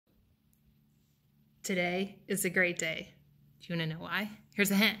Today is a great day. Do you want to know why?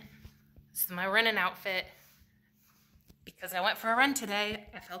 Here's a hint. This is my running outfit. Because I went for a run today,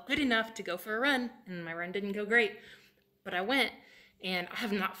 I felt good enough to go for a run, and my run didn't go great. But I went, and I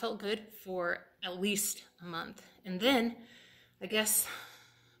have not felt good for at least a month. And then, I guess,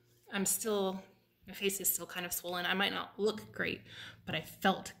 my face is still kind of swollen. I might not look great, but I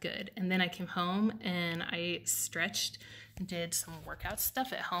felt good. And then I came home, and I stretched and did some workout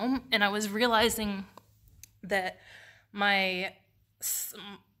stuff at home. And I was realizing that my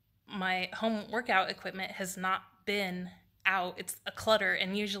home workout equipment has not been out. It's a clutter,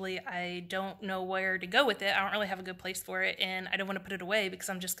 and usually I don't know where to go with it. I don't really have a good place for it, and I don't want to put it away because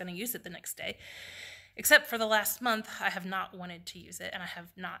I'm just going to use it the next day. Except for the last month, I have not wanted to use it, and I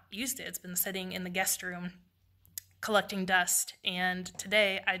have not used it. It's been sitting in the guest room collecting dust, and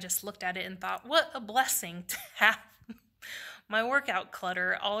today I just looked at it and thought, what a blessing to have my workout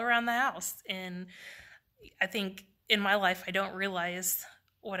clutter all around the house. And I think in my life, I don't realize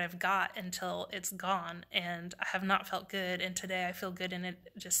what I've got until it's gone, and I have not felt good, and today I feel good, and it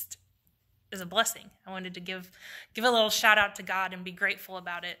just is a blessing. I wanted to give a little shout out to God and be grateful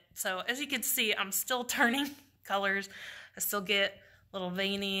about it. So as you can see, I'm still turning colors. I still get a little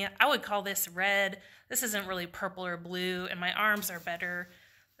veiny. I would call this red. This isn't really purple or blue, and my arms are better.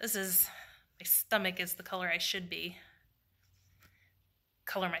 My stomach is the color I should be.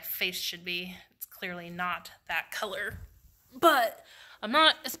 Color my face should be. It's clearly not that color. But I'm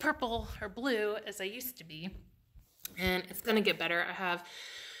not as purple or blue as I used to be, and it's going to get better. I have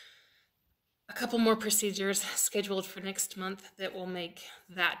a couple more procedures scheduled for next month that will make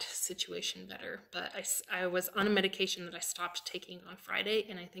that situation better. But I was on a medication that I stopped taking on Friday,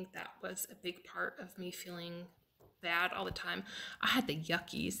 and I think that was a big part of me feeling bad all the time. I had the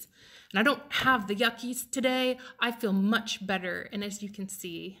yuckies, and I don't have the yuckies today. I feel much better, and as you can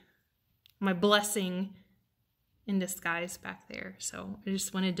see, my blessing in disguise back there. So I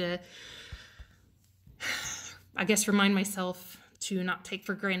just wanted to, I guess, remind myself to not take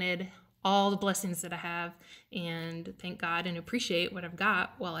for granted all the blessings that I have, and thank God and appreciate what I've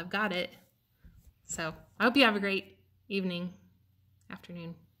got while I've got it. So I hope you have a great evening,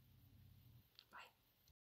 afternoon.